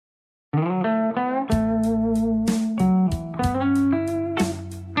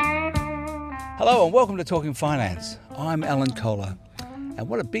Hello and welcome to Talking Finance. I'm Alan Kohler. And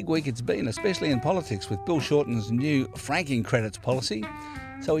what a big week it's been, especially in politics, with Bill Shorten's new franking credits policy.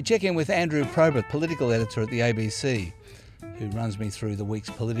 So we check in with Andrew Probert, political editor at the ABC, who runs me through the week's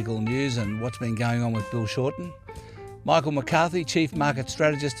political news and what's been going on with Bill Shorten. Michael McCarthy, Chief Market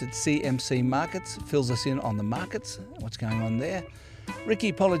Strategist at CMC Markets, fills us in on the markets, what's going on there.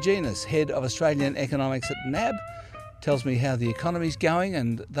 Ricky Polyginas, Head of Australian Economics at NAB, tells me how the economy's going,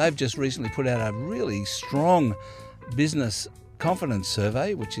 and they've just recently put out a really strong business confidence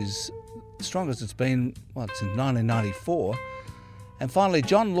survey, which is the strongest it's been, since 1994. And finally,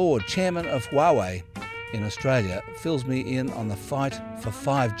 John Lord, Chairman of Huawei in Australia, fills me in on the fight for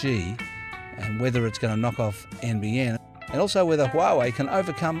 5G and whether it's going to knock off NBN, and also whether Huawei can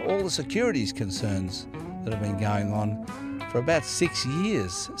overcome all the securities concerns that have been going on for about 6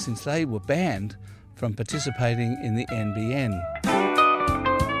 years since they were banned from participating in the NBN.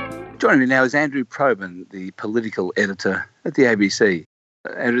 Joining me now is Andrew Probert, the political editor at the ABC.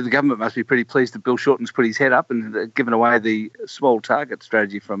 Andrew, the government must be pretty pleased that Bill Shorten's put his head up and given away the small target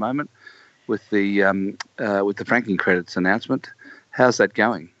strategy for a moment with the franking credits announcement. How's that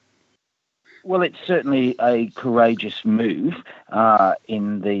going? Well, it's certainly a courageous move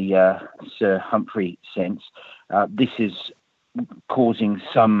in the Sir Humphrey sense. This is causing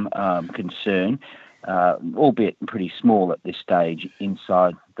some concern, albeit pretty small at this stage,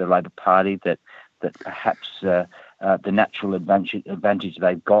 inside the Labor Party, that perhaps the natural advantage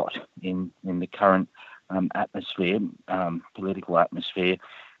they've got in the current political atmosphere,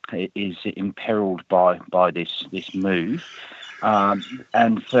 is imperilled by this move.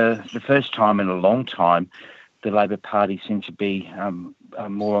 And for the first time in a long time, the Labor Party seems to be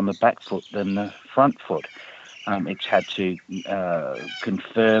more on the back foot than the front foot. It's had to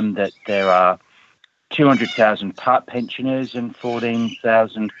confirm that there are 200,000 part pensioners and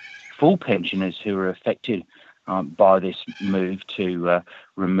 14,000 full pensioners who are affected by this move to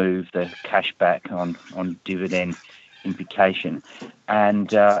remove the cashback on dividend imputation, and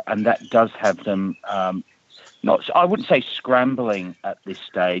that does have them I wouldn't say scrambling at this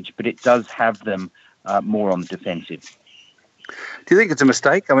stage, but it does have them more on the defensive. Do you think it's a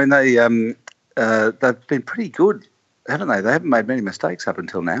mistake? I mean, they've been pretty good, haven't they? They haven't made many mistakes up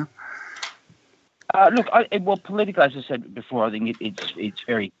until now. Politically, as I said before, I think it's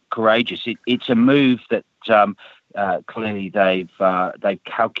very courageous. It's a move that clearly they've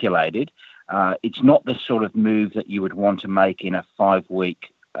calculated. It's not the sort of move that you would want to make in a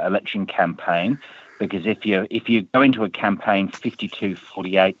 5-week election campaign, because if you go into a campaign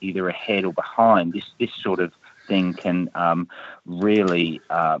 52-48, either ahead or behind, this sort of thing can really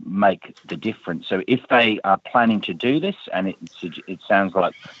make the difference. So if they are planning to do this, and it sounds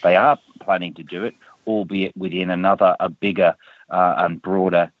like they are planning to do it, albeit within a bigger and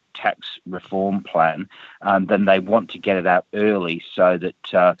broader tax reform plan, then they want to get it out early so that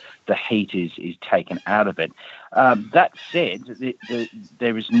the heat is taken out of it. That said,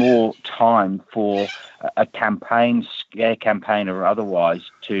 there is more time for a campaign, scare campaign or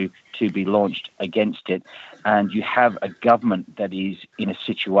otherwise, to be launched against it. And you have a government that is in a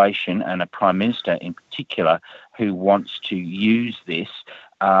situation, and a Prime Minister in particular, who wants to use this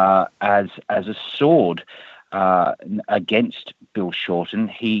as a sword against Bill Shorten.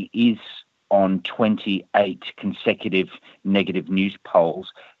 He is on 28 consecutive negative news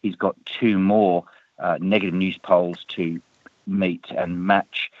polls. He's got 2 more negative news polls to meet and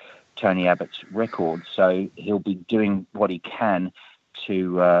match Tony Abbott's record. So he'll be doing what he can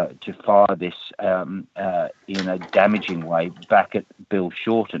to fire this in a damaging way back at Bill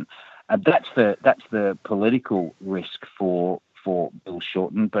Shorten. And that's the political risk for Bill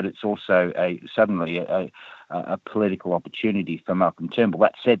Shorten, but it's also suddenly a political opportunity for Malcolm Turnbull.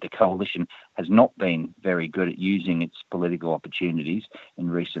 That said, the coalition has not been very good at using its political opportunities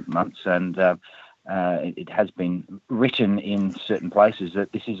in recent months, and it has been written in certain places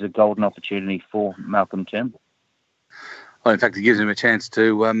that this is a golden opportunity for Malcolm Turnbull. Well, in fact, it gives him a chance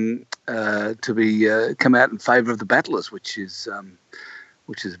to come out in favour of the battlers, which is a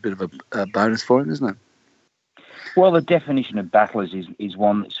bit of a bonus for him, isn't it? Well, the definition of battlers is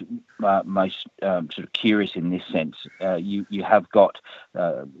one that's most sort of curious in this sense. You have got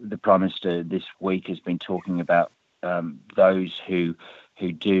the Prime Minister this week has been talking about those who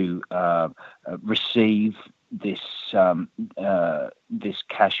do receive this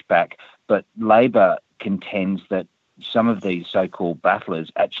cashback, but Labor contends that some of these so-called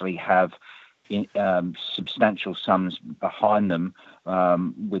battlers actually have substantial sums behind them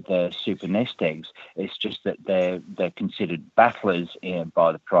with their super nest eggs. It's just that they're considered battlers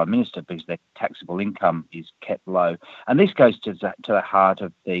by the Prime Minister because their taxable income is kept low. And this goes to the heart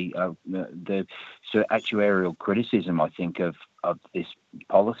of the sort of actuarial criticism, I think, of this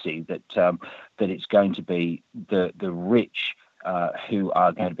policy, that it's going to be the rich who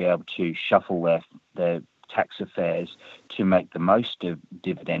are going to be able to shuffle their tax affairs to make the most of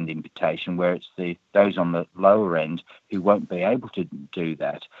dividend imputation, where it's those on the lower end who won't be able to do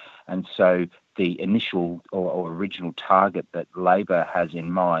that. And so the initial or original target that Labor has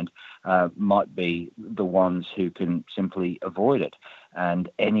in mind might be the ones who can simply avoid it. And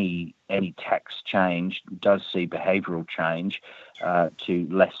any tax change does see behavioural change to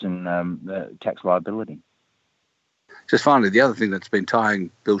lessen tax liability. Just finally, the other thing that's been tying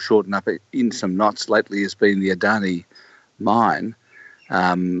Bill Shorten up in some knots lately has been the Adani mine,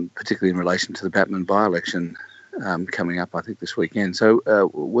 particularly in relation to the Batman by-election coming up, I think, this weekend. So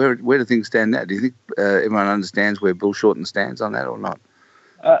where do things stand now? Do you think everyone understands where Bill Shorten stands on that or not?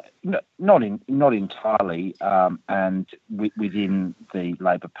 Not entirely. And within the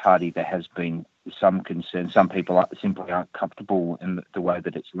Labor Party, there has been some concern. Some people simply aren't comfortable in the way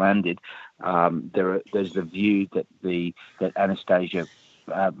that it's landed. There's the view that Anastasia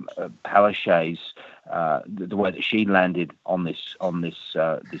Palaszczuk, the way that she landed on this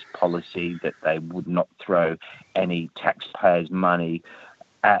policy, that they would not throw any taxpayers' money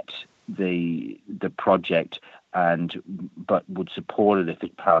at the project, but would support it if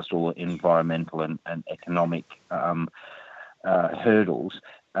it passed all environmental and economic hurdles.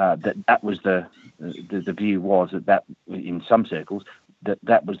 That was the view was that in some circles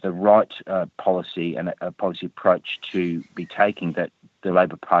that was the right policy and a policy approach to be taking, that the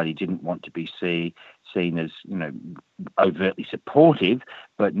Labor Party didn't want to be seen as overtly supportive,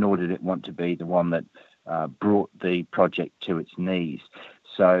 but nor did it want to be the one that brought the project to its knees.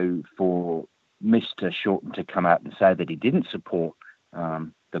 So for Mr. Shorten to come out and say that he didn't support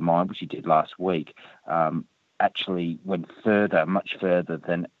the mine, which he did last week, actually went much further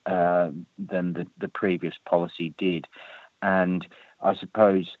than the previous policy did. And I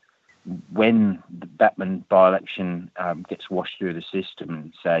suppose when the Batman by-election gets washed through the system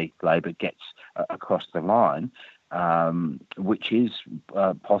and, say, Labor gets across the line, which is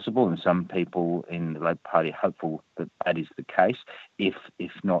possible, and some people in the Labor Party are hopeful that is the case, if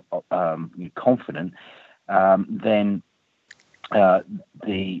not confident, then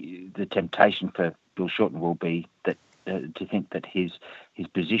the temptation for Bill Shorten will be that to think that his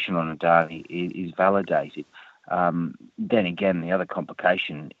position on Adani is validated. Then again, the other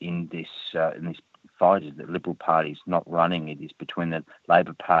complication in this fight is that the Liberal Party is not running. It is between the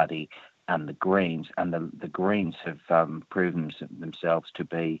Labor Party and the Greens, and the Greens have proven themselves to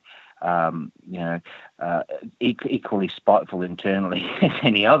be equally spiteful internally as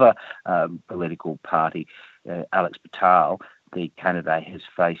any other political party. Alex Patel, the candidate, has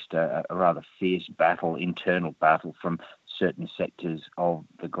faced a rather fierce internal battle from certain sectors of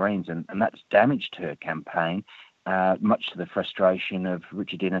the Greens, and that's damaged her campaign, much to the frustration of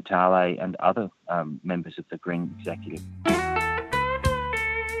Richard Di Natale and other members of the Green executive.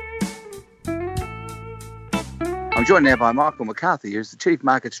 I'm joined now by Michael McCarthy, who's the Chief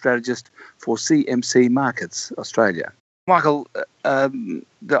Market Strategist for CMC Markets Australia. Michael, I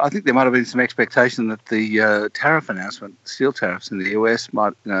think there might have been some expectation that the tariff announcement, steel tariffs in the US,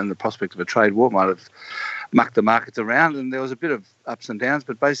 might, and the prospect of a trade war might have mucked the markets around, and there was a bit of ups and downs.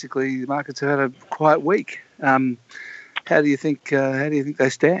 But basically, the markets have had a quiet week. How do you think they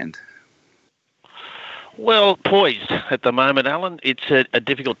stand? Well, poised at the moment, Alan. It's a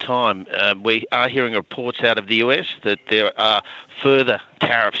difficult time. We are hearing reports out of the US that there are further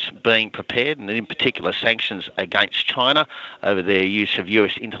tariffs being prepared, and in particular sanctions against China over their use of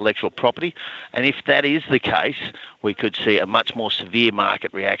US intellectual property. And if that is the case, we could see a much more severe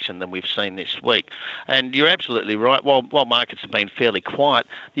market reaction than we've seen this week. And you're absolutely right. While markets have been fairly quiet,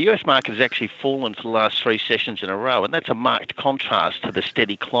 the US market has actually fallen for the last 3 sessions in a row, and that's a marked contrast to the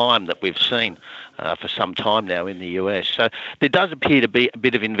steady climb that we've seen for some time now in the US. So there does appear to be a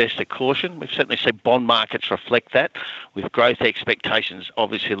bit of investor caution. We've certainly seen bond markets reflect that, with growth expectations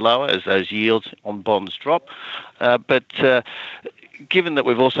obviously lower as those yields on bonds drop. But given that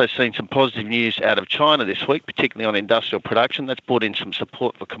we've also seen some positive news out of China this week, particularly on industrial production, that's brought in some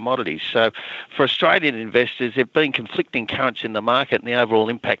support for commodities. So for Australian investors, there have been conflicting currents in the market, and the overall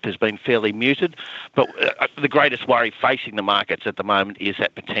impact has been fairly muted. But the greatest worry facing the markets at the moment is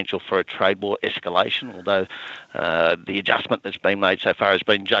that potential for a trade war escalation, although the adjustment that's been made so far has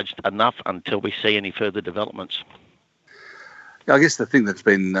been judged enough until we see any further developments. I guess the thing that's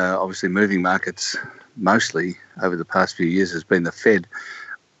been obviously moving markets mostly over the past few years has been the Fed.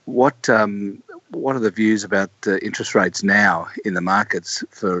 What are the views about interest rates now in the markets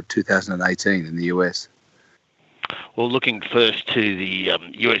for 2018 in the US? Well, looking first to the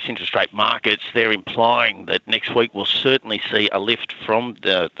US interest rate markets, they're implying that next week we'll certainly see a lift from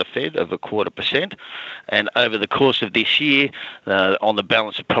the Fed of 0.25%. And over the course of this year, on the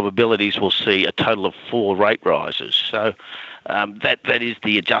balance of probabilities, we'll see a total of 4 rate rises. So that is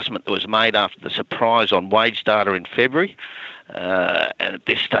the adjustment that was made after the surprise on wage data in February. And at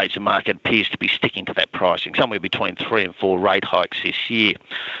this stage, the market appears to be sticking to that pricing, somewhere between 3 and 4 rate hikes this year.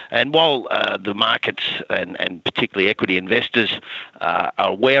 And while the markets and particularly equity investors are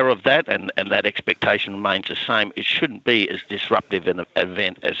aware of that and that expectation remains the same, it shouldn't be as disruptive an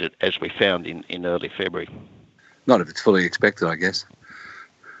event as we found in early February. Not if it's fully expected, I guess.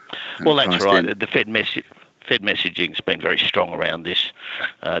 Well, that's right. The Fed messaging's been very strong around this.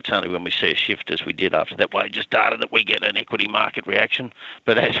 It's only when we see a shift, as we did after that wages data, that we get an equity market reaction.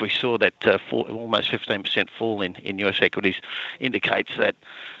 But as we saw, that almost 15% fall in US equities indicates that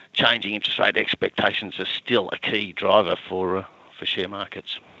changing interest rate expectations are still a key driver for share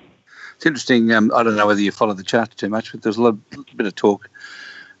markets. It's interesting. I don't know whether you follow the charts too much, but there's a bit of talk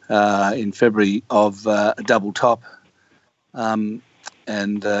in February of a double top. The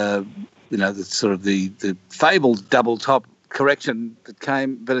sort of the fabled double top correction that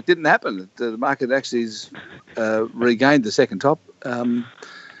came, but it didn't happen. The market actually has regained the second top.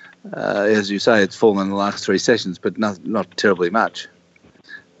 As you say, it's fallen in the last 3 sessions, but not terribly much.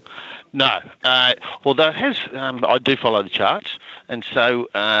 No. Although I do follow the charts, and so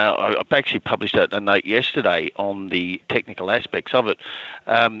I've actually published a note yesterday on the technical aspects of it,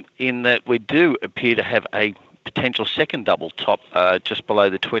 in that we do appear to have a potential second double top just below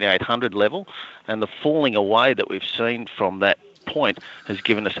the 2800 level, and the falling away that we've seen from that point has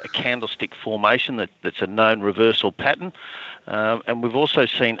given us a candlestick formation that's a known reversal pattern, and we've also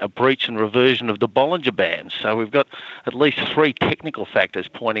seen a breach and reversion of the Bollinger Band. So we've got at least 3 technical factors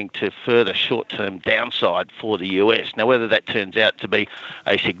pointing to further short-term downside for the US. Now, whether that turns out to be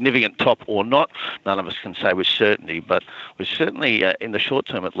a significant top or not, none of us can say with certainty, but we're certainly, in the short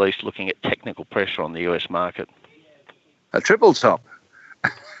term at least, looking at technical pressure on the US market. A triple top.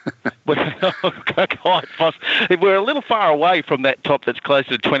 We're a little far away from that top that's closer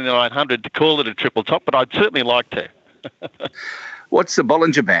to 2900 to call it a triple top, but I'd certainly like to. What's the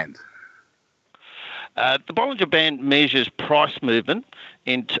Bollinger Band? The Bollinger Band measures price movement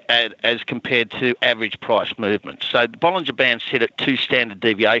as compared to average price movement. So the Bollinger Band set at 2 standard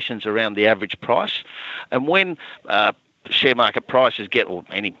deviations around the average price, and when share market prices or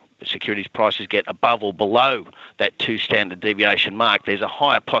any securities prices get above or below that 2 standard deviation mark, there's a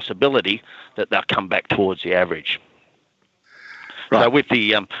higher possibility that they'll come back towards the average. Right. So with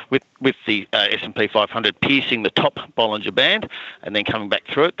the S&P 500 piercing the top Bollinger Band and then coming back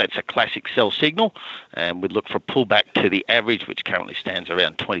through it, that's a classic sell signal, and we'd look for a pullback to the average, which currently stands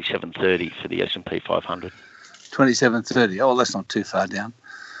around 2730 for the S&P 500. 2730. Oh, that's not too far down.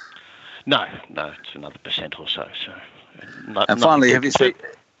 No, it's another % or so. And finally, have you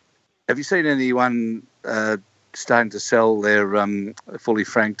seen anyone starting to sell their fully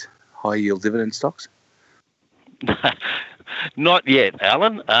franked high yield dividend stocks? Not yet,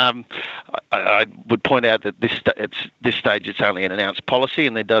 Alan. I would point out that at this stage it's only an announced policy,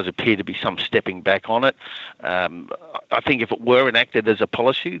 and there does appear to be some stepping back on it. I think if it were enacted as a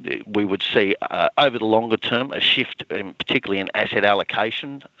policy, we would see over the longer term a shift, particularly in asset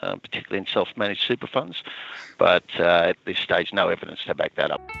allocation, particularly in self-managed super funds. But at this stage, no evidence to back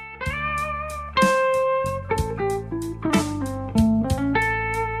that up.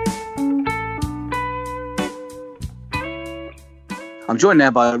 I'm joined now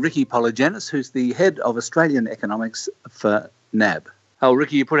by Ricky Polygenis, who's the head of Australian economics for NAB. Oh,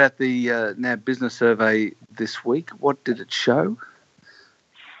 Ricky, you put out the NAB business survey this week. What did it show?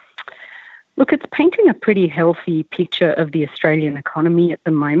 Look, it's painting a pretty healthy picture of the Australian economy at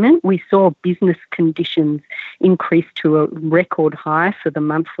the moment. We saw business conditions increase to a record high for the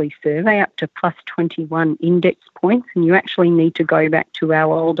monthly survey, up to plus 21 index points. And you actually need to go back to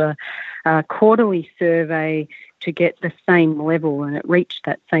our older quarterly survey to get the same level, and it reached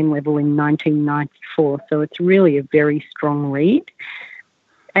that same level in 1994. So it's really a very strong read.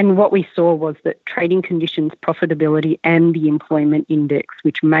 And what we saw was that trading conditions, profitability, and the employment index,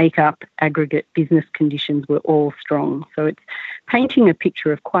 which make up aggregate business conditions, were all strong. So it's painting a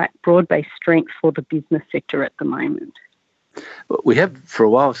picture of quite broad-based strength for the business sector at the moment. We have, for a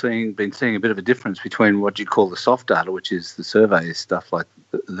while, been seeing a bit of a difference between what you call the soft data, which is the survey stuff like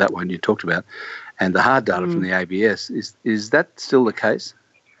that one you talked about, and the hard data from the ABS. Is that still the case?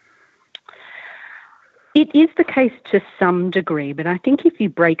 It is the case to some degree, but I think if you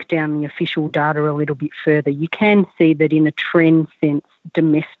break down the official data a little bit further, you can see that in a trend sense,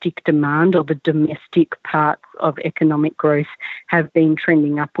 domestic demand or the domestic parts of economic growth have been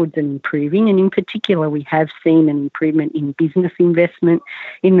trending upwards and improving. And in particular, we have seen an improvement in business investment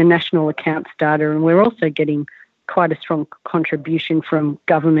in the national accounts data, and we're also getting quite a strong contribution from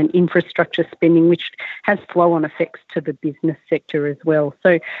government infrastructure spending, which has flow-on effects to the business sector as well.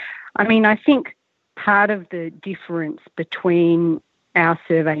 So, I mean, I think part of the difference between our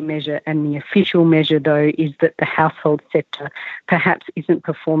survey measure and the official measure, though, is that the household sector perhaps isn't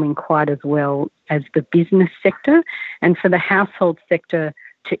performing quite as well as the business sector. And for the household sector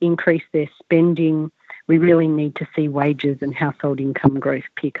to increase their spending, we really need to see wages and household income growth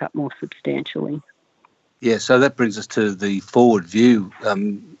pick up more substantially. Yeah, so that brings us to the forward view.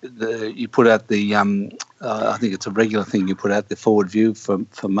 You put out the, I think it's a regular thing you put out, the forward view for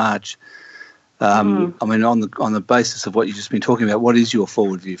March. I mean, on the basis of what you've just been talking about, what is your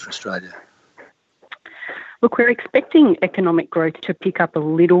forward view for Australia? Look, we're expecting economic growth to pick up a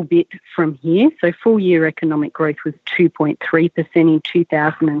little bit from here. So full-year economic growth was 2.3% in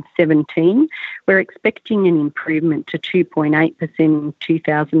 2017. We're expecting an improvement to 2.8% in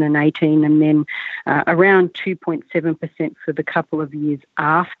 2018 and then around 2.7% for the couple of years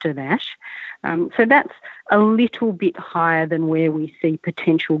after that. So that's a little bit higher than where we see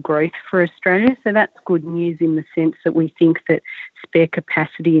potential growth for Australia. So that's good news in the sense that we think that spare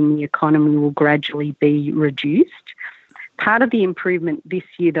capacity in the economy will gradually be reduced. Part of the improvement this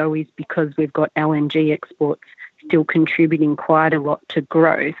year, though, is because we've got LNG exports still contributing quite a lot to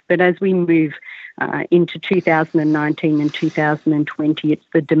growth. But as we move into 2019 and 2020, it's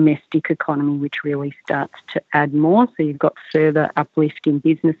the domestic economy which really starts to add more. So you've got further uplift in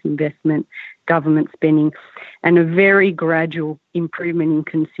business investment, government spending, and a very gradual improvement in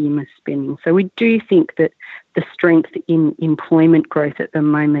consumer spending. So we do think that the strength in employment growth at the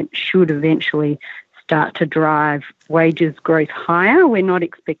moment should eventually start to drive wages growth higher. We're not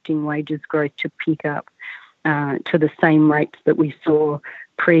expecting wages growth to pick up to the same rates that we saw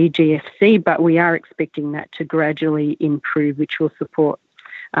pre-GFC, but we are expecting that to gradually improve, which will support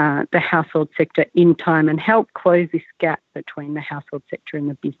the household sector in time and help close this gap between the household sector and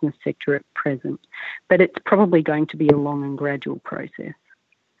the business sector at present. But it's probably going to be a long and gradual process.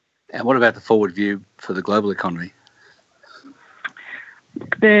 And what about the forward view for the global economy?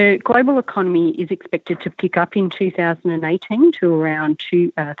 The global economy is expected to pick up in 2018 to around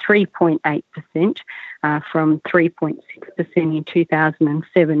 3.8% from 3.6% in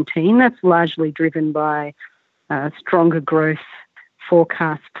 2017. That's largely driven by stronger growth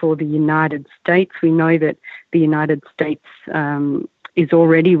forecast for the United States. We know that the United States is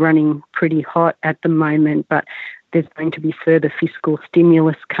already running pretty hot at the moment, but there's going to be further fiscal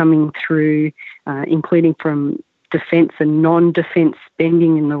stimulus coming through, including from defence and non-defence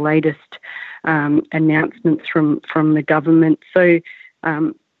spending in the latest announcements from the government. So,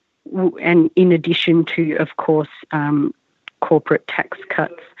 and in addition to, of course, corporate tax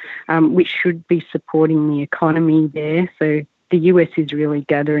cuts, which should be supporting the economy there. So the US is really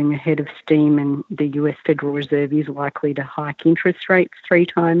gathering ahead of steam, and the US Federal Reserve is likely to hike interest rates 3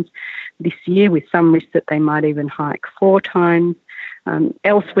 times this year, with some risk that they might even hike 4 times.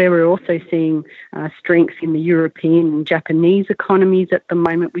 Elsewhere, we're also seeing strength in the European and Japanese economies at the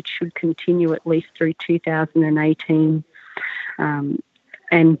moment, which should continue at least through 2018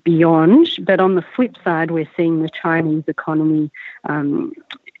 and beyond. But on the flip side, we're seeing the Chinese economy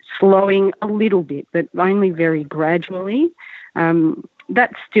slowing a little bit, but only very gradually.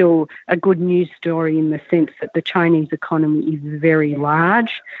 That's still a good news story in the sense that the Chinese economy is very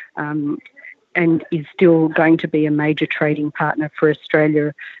large and is still going to be a major trading partner for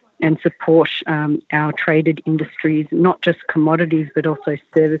Australia and support our traded industries, not just commodities, but also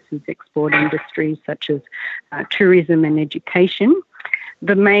services export industries such as tourism and education.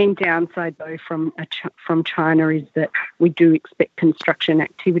 The main downside, though, from China is that we do expect construction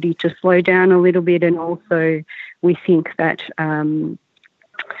activity to slow down a little bit, and also we think that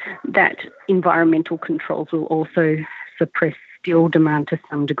that environmental controls will also suppress steel demand to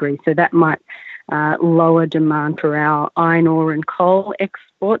some degree. So that might lower demand for our iron ore and coal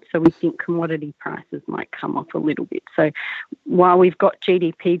exports. So we think commodity prices might come off a little bit. So while we've got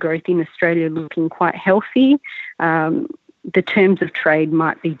GDP growth in Australia looking quite healthy, the terms of trade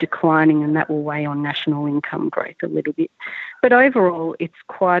might be declining, and that will weigh on national income growth a little bit. But overall, it's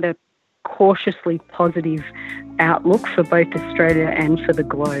quite a cautiously positive outlook for both Australia and for the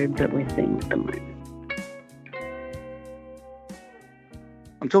globe that we're seeing at the moment.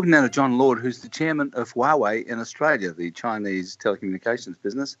 I'm talking now to John Lord, who's the chairman of Huawei in Australia, the Chinese telecommunications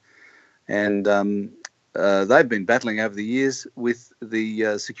business. And they've been battling over the years with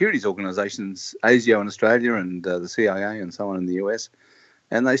the securities organisations, ASIO in Australia and the CIA and so on in the US,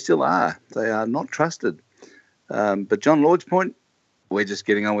 and they still are. They are not trusted. But John Lord's point, we're just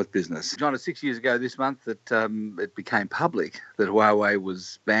getting on with business. John, it's 6 years ago this month that it became public that Huawei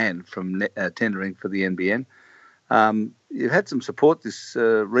was banned from tendering for the NBN. You've had some support this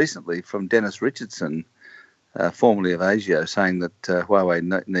recently from Dennis Richardson, formerly of ASIO, saying that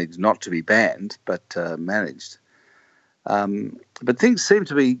Huawei needs not to be banned but managed. But things seem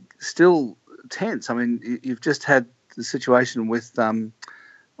to be still tense. I mean, you've just had the situation with Donald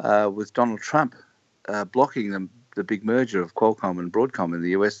Trump blocking the big merger of Qualcomm and Broadcom in the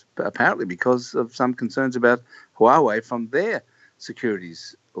US, apparently because of some concerns about Huawei from their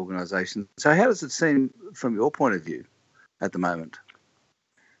securities organisation. So how does it seem from your point of view at the moment?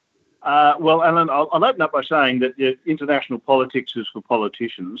 Well, Alan, I'll open up by saying that international politics is for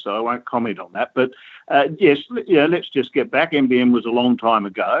politicians, so I won't comment on that. But yes, let's just get back. NBN was a long time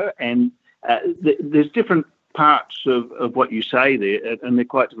ago, and there's different parts of what you say there, and they're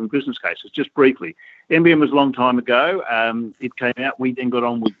quite different business cases. Just briefly, NBN was a long time ago. It came out. We then got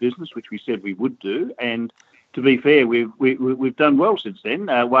on with business, which we said we would do, and to be fair, we've done well since then.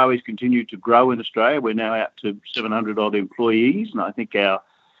 Huawei's continued to grow in Australia. We're now out to 700 odd employees, and I think our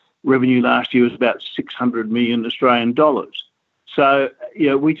revenue last year was about 600 million Australian dollars. So,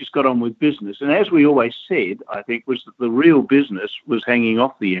 we just got on with business. And as we always said, I think, was that the real business was hanging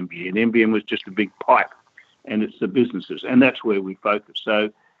off the NBN. NBN was just a big pipe, and it's the businesses, and that's where we focus. So,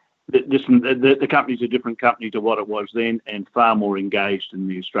 the company's a different company to what it was then, and far more engaged in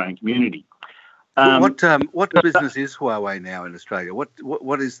the Australian community. What business is Huawei now in Australia?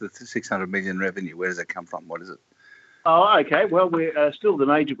 What is the 600 million revenue? Where does it come from? What is it? Oh, okay. Well, we're still the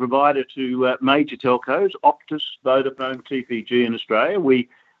major provider to major telcos, Optus, Vodafone, TPG in Australia. We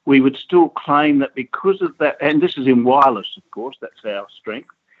would still claim that because of that, and this is in wireless, of course, that's our strength.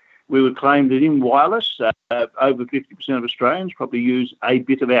 We would claim that in wireless, over 50% of Australians probably use a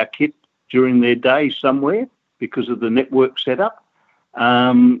bit of our kit during their day somewhere because of the network setup.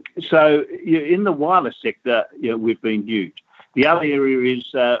 So in the wireless sector, we've been huge. The other area is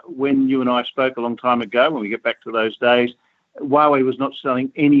when you and I spoke a long time ago, when we get back to those days, Huawei was not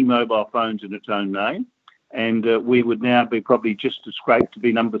selling any mobile phones in its own name, and we would now be probably just as scraped to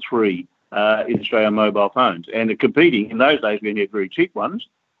be number 3 in Australian mobile phones. And competing, in those days we had very cheap ones,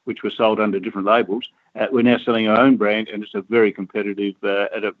 which were sold under different labels. We're now selling our own brand, and it's a very competitive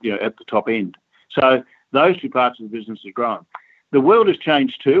at the top end. So those two parts of the business have grown. The world has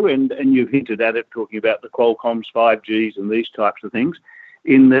changed too, and you've hinted at it, talking about the Qualcomms, 5Gs and these types of things,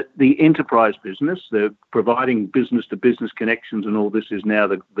 in that the enterprise business, the providing business-to-business connections and all this is now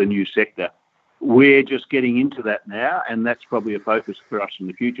the new sector. We're just getting into that now, and that's probably a focus for us in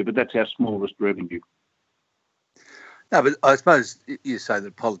the future, but that's our smallest revenue. No, but I suppose you say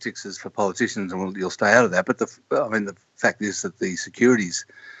that politics is for politicians and you'll stay out of that, but the fact is that the securities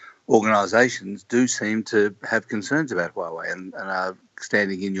organisations do seem to have concerns about Huawei and are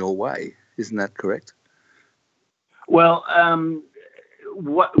standing in your way. Isn't that correct? Well,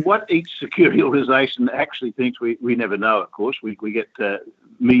 what each security organisation actually thinks, we never know, of course. We get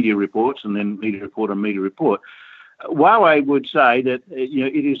media reports and then media report on media report. Huawei would say that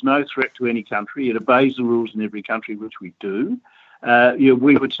it is no threat to any country. It obeys the rules in every country, which we do.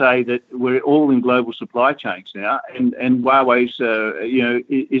 We would say that we're all in global supply chains now, and Huawei's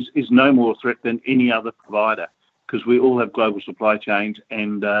is no more a threat than any other provider, because we all have global supply chains,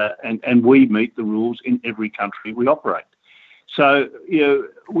 and we meet the rules in every country we operate. So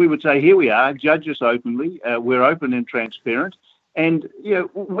we would say, here we are, judge us openly. We're open and transparent, and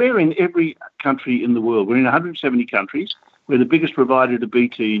we're in every country in the world. We're in 170 countries. We're the biggest provider to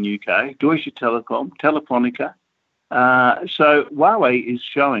BT in UK, Deutsche Telekom, Telefonica. So Huawei is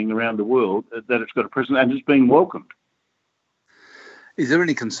showing around the world that it's got a presence and it's being welcomed. Is there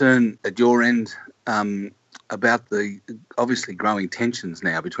any concern at your end about the obviously growing tensions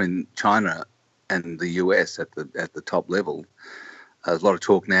now between China and the US at the top level? There's a lot of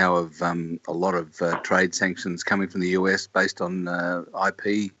talk now of a lot of trade sanctions coming from the US based on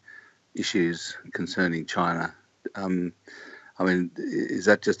IP issues concerning China. Is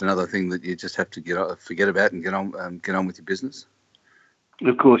that just another thing that you just have to forget about and get on with your business?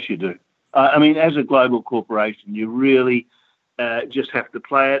 Of course you do. As a global corporation, you really just have to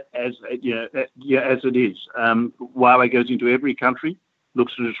play it as it is. Huawei goes into every country,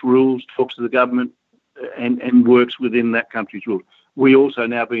 looks at its rules, talks to the government, and works within that country's rules. We also,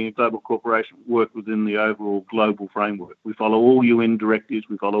 now being a global corporation, work within the overall global framework. We follow all UN directives,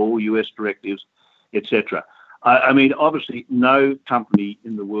 we follow all US directives, etc. Obviously, no company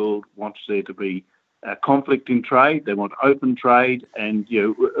in the world wants there to be conflict in trade. They want open trade, and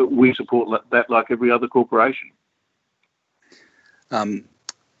we support that like every other corporation.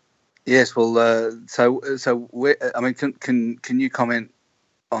 Yes. Well, can you comment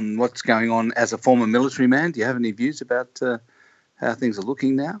on what's going on as a former military man? Do you have any views about how things are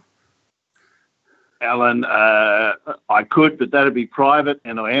looking now? Alan, I could, but that'd be private,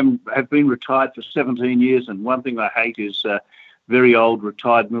 and have been retired for 17 years, and one thing I hate is very old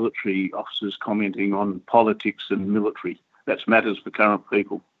retired military officers commenting on politics and military. That's matters for current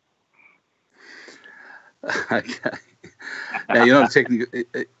people. Okay. Now, you're not a technical,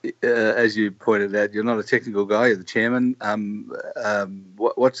 as you pointed out, you're not a technical guy, you're the chairman.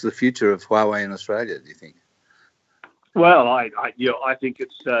 What's the future of Huawei in Australia, do you think? Well, I think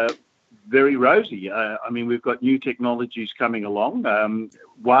it's very rosy. We've got new technologies coming along.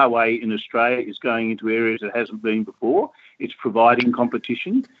 Huawei in Australia is going into areas it hasn't been before. It's providing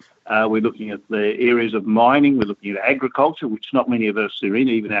competition. We're looking at the areas of mining. We're looking at agriculture, which not many of us are in,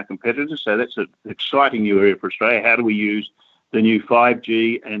 even our competitors. So that's an exciting new area for Australia. How do we use the new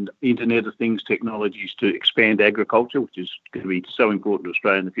 5G and Internet of Things technologies to expand agriculture, which is going to be so important to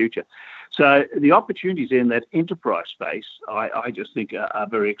Australia in the future? So the opportunities in that enterprise space, I just think are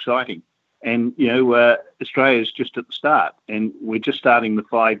very exciting. And, Australia is just at the start, and we're just starting the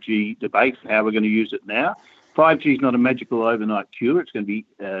 5G debate and how we're going to use it now. 5G is not a magical overnight cure. It's going to be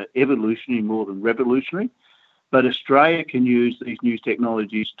evolutionary more than revolutionary. But Australia can use these new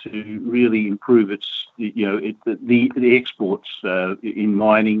technologies to really improve its, the exports in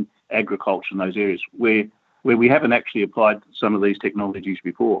mining, agriculture, and those areas where we haven't actually applied some of these technologies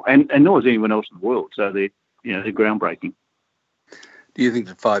before, and nor has anyone else in the world. So they're groundbreaking. Do you think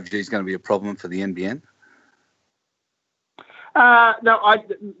that 5G is going to be a problem for the NBN? No, I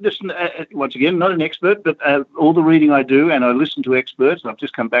listen, once again, not an expert, but all the reading I do, and I listen to experts, and I've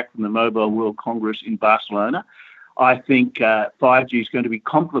just come back from the Mobile World Congress in Barcelona. I think 5G is going to be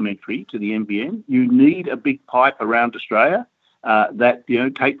complementary to the NBN. You need a big pipe around Australia that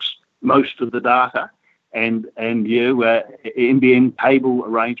takes most of the data, and NBN cable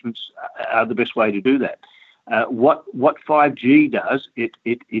arrangements are the best way to do that. What 5G does, it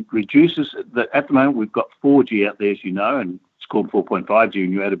reduces that. At the moment, we've got 4G out there, as you know, and it's called 4.5G,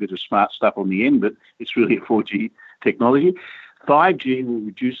 and you add a bit of smart stuff on the end, but it's really a 4G technology. 5G will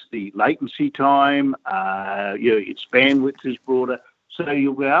reduce the latency time. Its bandwidth is broader, so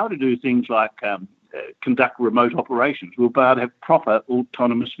you'll be able to do things like conduct remote operations. We'll be able to have proper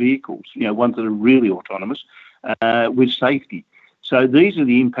autonomous vehicles, ones that are really autonomous with safety. So these are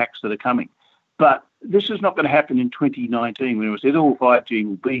the impacts that are coming. But this is not going to happen in 2019 when it said all 5G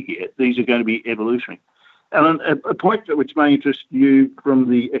will be here. These are going to be evolutionary. And a point which may interest you from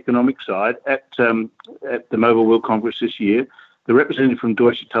the economic side, at the Mobile World Congress this year, the representative from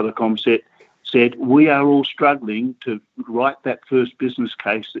Deutsche Telekom said, we are all struggling to write that first business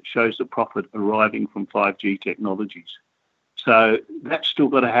case that shows the profit arriving from 5G technologies. So that's still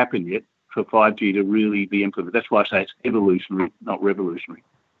got to happen yet for 5G to really be implemented. That's why I say it's evolutionary, not revolutionary.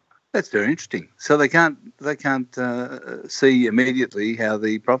 That's very interesting. So they can't see immediately how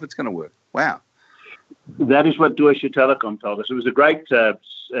the profit's going to work. Wow. That is what Deutsche Telekom told us. It was a great session.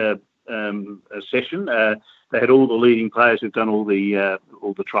 They had all the leading players who've done all the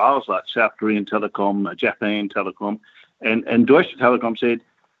trials, like South Korean Telecom, Japan Telecom, and Deutsche Telekom said,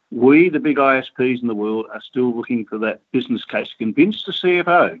 we, the big ISPs in the world, are still looking for that business case to convince the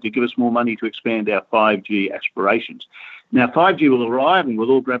CFO to give us more money to expand our 5G aspirations. Now, 5G will arrive and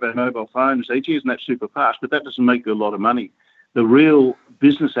we'll all grab our mobile phone and say, gee, isn't that super fast? But that doesn't make you a lot of money. The real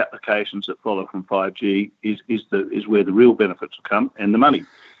business applications that follow from 5G is where the real benefits will come, and the money.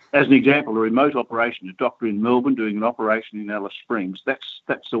 As an example, a remote operation, a doctor in Melbourne doing an operation in Alice Springs,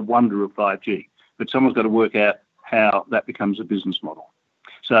 that's a wonder of 5G. But someone's got to work out how that becomes a business model.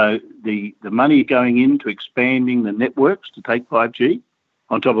 So the money going into expanding the networks to take 5G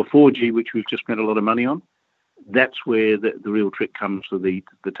on top of 4G, which we've just spent a lot of money on, that's where the real trick comes for the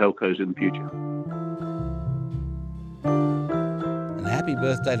telcos in the future. And happy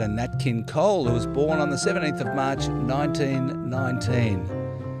birthday to Nat King Cole, who was born on the 17th of March 1919.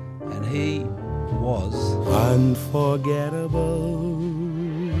 And he was unforgettable.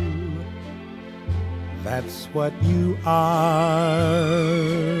 That's what you are.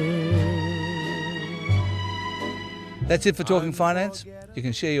 That's it for Talking Finance. You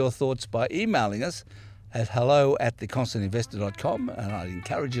can share your thoughts by emailing us at hello@theconstantinvestor.com, and I'd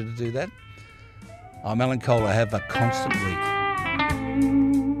encourage you to do that. I'm Alan Kohler. Have a constant week.